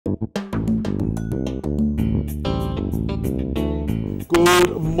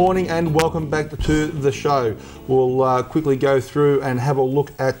morning and welcome back to the show. We'll quickly go through and have a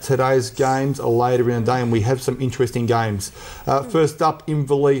look at today's games later in the day, and we have some interesting games. First up,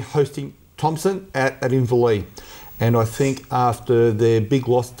 Inverleigh hosting Thompson at Inverleigh. And I think after their big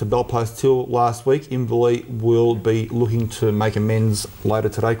loss to Belpost Hill last week, Inverleigh will be looking to make amends later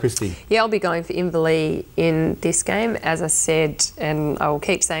today, Kristy. Yeah, I'll be going for Inverleigh in this game. As I said, and I will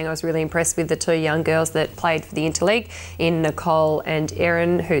keep saying, I was really impressed with the two young girls that played for the Interleague, in Nicole and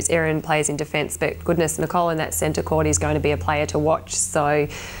Erin, Erin plays in defence, but goodness, Nicole in that centre court is going to be a player to watch. So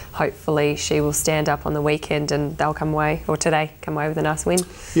hopefully she will stand up on the weekend and they'll come away, or today, come away with a nice win.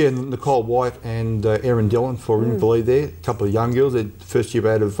 Yeah, Nicole White and Erin Dillon for Inverleigh there, a couple of young girls, they're first year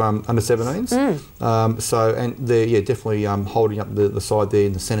out of under 17s. So, and they're definitely holding up the side there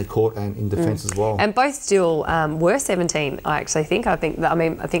in the centre court and in defence as well. And both still were 17, I actually think. I think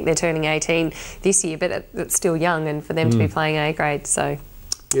they're turning 18 this year, but it's still young, and for them to be playing A grade, so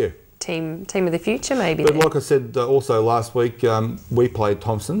yeah. Team of the future, maybe. But like I said also last week, we played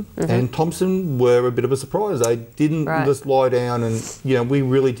Thompson, and Thompson were a bit of a surprise. They didn't just lie down, and we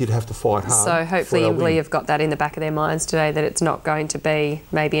really did have to fight hard. So hopefully Inverleigh have got that in the back of their minds today, that it's not going to be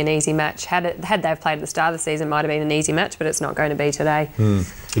maybe an easy match. Had they played at the start of the season, it might have been an easy match, but it's not going to be today.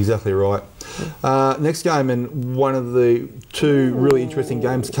 Exactly right. Next game, and one of the two really interesting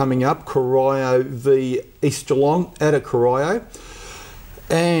games coming up, Corio v East Geelong at Corio.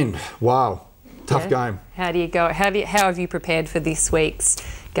 And wow, tough game. How do you go? How have you prepared for this week's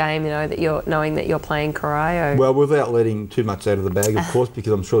game? Knowing that you're playing Corio. Well, without letting too much out of the bag, of course,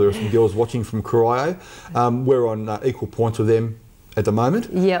 because I'm sure there are some girls watching from Corio. We're on equal points with them at the moment.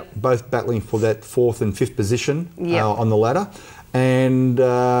 Yep. Both battling for that 4th and 5th position on the ladder. And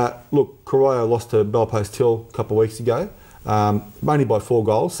look, Corio lost to Belpost Hill a couple of weeks ago. Only by 4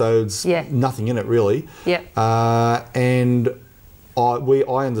 goals, so it's nothing in it really. Yep. And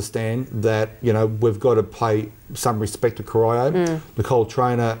I understand that we've got to pay some respect to Corio. Nicole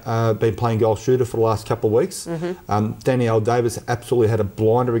Trainer been playing goal shooter for the last couple of weeks. Danielle Davis absolutely had a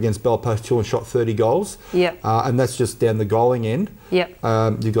blinder against Belpost Hill and shot 30 goals. Yep. And that's just down the goaling end. Yep.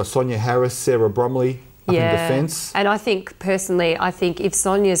 You've got Sonia Harris, Sarah Bromley up in defence. And I think personally, if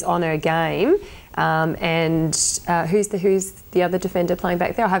Sonia's on her game, and who's the other defender playing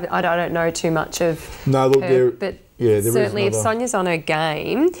back there? I don't know too much of her, but certainly if Sonia's on her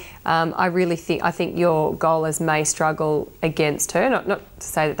game, I think your goalers may struggle against her. Not to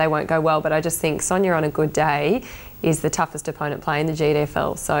say that they won't go well, but I just think Sonia on a good day is the toughest opponent playing the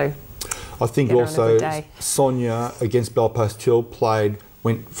GDFL. So I think also Sonia against Belpost Hill played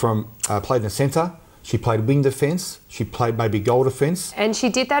in the centre. She played wing defence. She played maybe goal defence. And she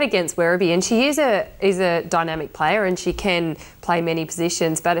did that against Werribee. And she is a dynamic player, and she can play many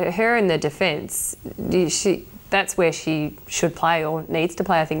positions. But her in the defence, that's where she should play or needs to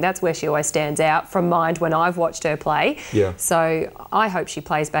play. I think that's where she always stands out from mind when I've watched her play. Yeah. So I hope she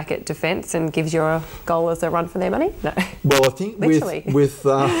plays back at defence and gives your goalers a run for their money. No. Well, I think with hey,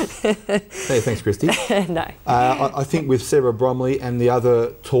 thanks, Kristy. No. I think with Sarah Bromley and the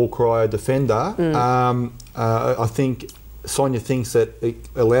other tall Corio defender, I think Sonia thinks that it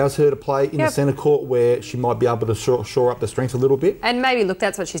allows her to play in the centre court, where she might be able to shore up the strength a little bit. And maybe, look,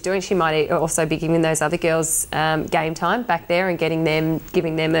 that's what she's doing. She might also be giving those other girls game time back there and giving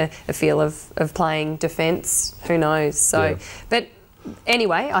them a feel of playing defence. Who knows? So, but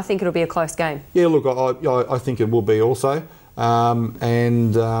anyway, I think it'll be a close game. Yeah, look, I think it will be also. We'll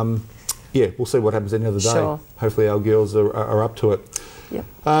see what happens at the end of the day. Sure. Hopefully our girls are up to it. Yep.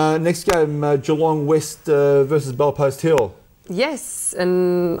 Next game, Geelong West versus Belpost Hill. Yes,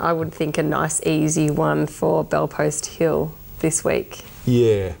 and I would think a nice easy one for Belpost Hill this week.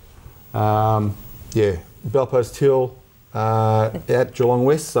 Yeah. Belpost Hill at Geelong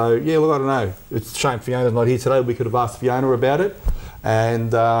West. So, yeah, look, I don't know. It's a shame Fiona's not here today. We could have asked Fiona about it.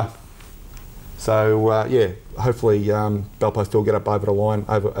 And hopefully Belpost Hill get up over the line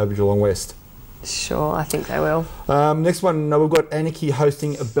over Geelong West. Sure, I think they will. Next one, we've got Anarchy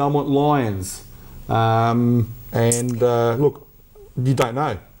hosting Belmont Lions. Look, you don't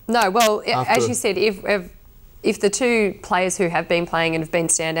know. No, well, as you said, if the two players who have been playing and have been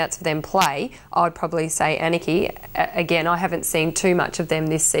standouts for them play, I would probably say Anarchy. Again, I haven't seen too much of them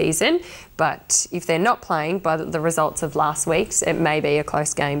this season, but if they're not playing by the results of last week's, it may be a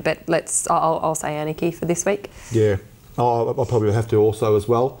close game. But I'll say Anarchy for this week. Yeah, I'll probably have to also as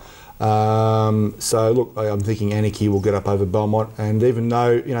well. So look, I'm thinking Anarchy will get up over Belmont, and even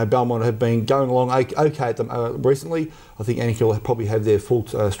though Belmont have been going along okay at them recently, I think Anarchy will probably have their full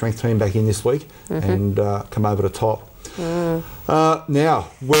strength team back in this week and come over the top. Now,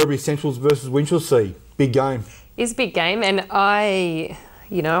 Werribee Centrals versus Winchelsea, big game. It's a big game, and I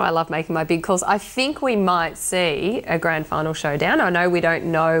you know, I love making my big calls. I think we might see a grand final showdown. I know we don't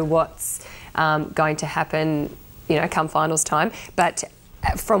know what's going to happen, you know, come finals time, but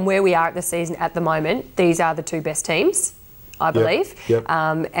from where we are at the season at the moment, these are the two best teams, I believe. Yep.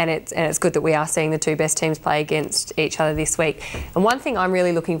 And it's good that we are seeing the two best teams play against each other this week. And one thing I'm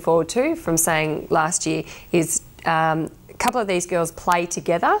really looking forward to from saying last year is a couple of these girls play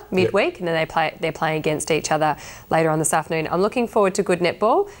together midweek, and then they're playing against each other later on this afternoon. I'm looking forward to good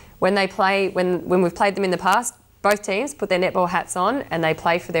netball. When they play, when we've played them in the past, both teams put their netball hats on and they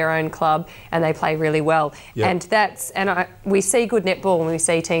play for their own club and they play really well. Yep. And we see good netball when we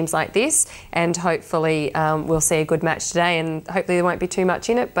see teams like this, and hopefully we'll see a good match today, and hopefully there won't be too much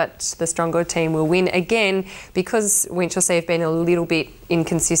in it, but the stronger team will win. Again, because Winchelsea have been a little bit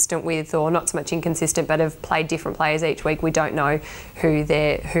inconsistent with, or not so much inconsistent, but have played different players each week, we don't know who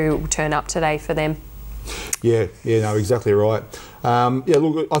will turn up today for them. Yeah, no, exactly right.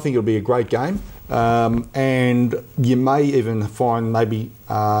 Look, I think it'll be a great game. And you may even find maybe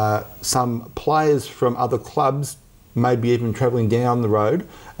some players from other clubs maybe even travelling down the road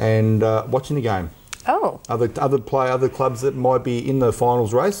and watching the game. Oh. Other clubs that might be in the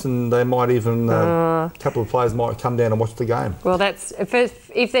finals race, and they might even, a couple of players might come down and watch the game. Well, that's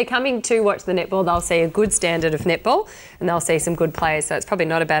if they're coming to watch the netball, they'll see a good standard of netball and they'll see some good players. So it's probably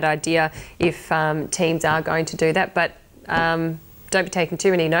not a bad idea if teams are going to do that. But don't be taking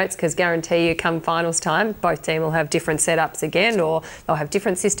too many notes, because guarantee you come finals time, both teams will have different setups again, or they'll have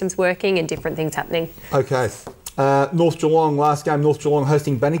different systems working and different things happening. Okay. North Geelong, last game, North Geelong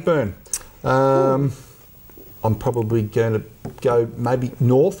hosting Bannockburn. I'm probably going to go maybe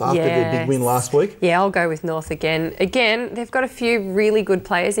North after their big win last week. Yeah, I'll go with North again. Again, they've got a few really good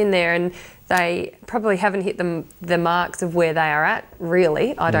players in there, and they probably haven't hit the marks of where they are at,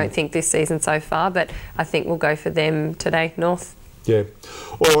 really, I don't think, this season so far, but I think we'll go for them today, North. Yeah.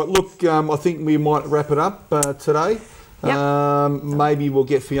 All right, look, I think we might wrap it up today. Yep. Maybe we'll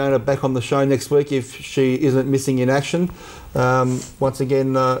get Fiona back on the show next week if she isn't missing in action. Once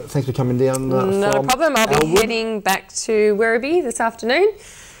again, thanks for coming down. Not a problem. I'll be heading back to Werribee this afternoon.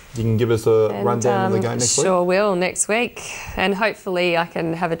 You can give us a rundown of the game next week? Sure will, next week. And hopefully I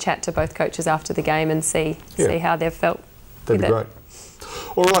can have a chat to both coaches after the game and see how they've felt. That'd be great.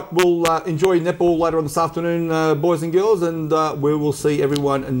 All right, we'll enjoy netball later on this afternoon, boys and girls, and we will see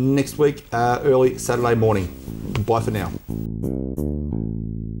everyone next week, early Saturday morning. Bye for now.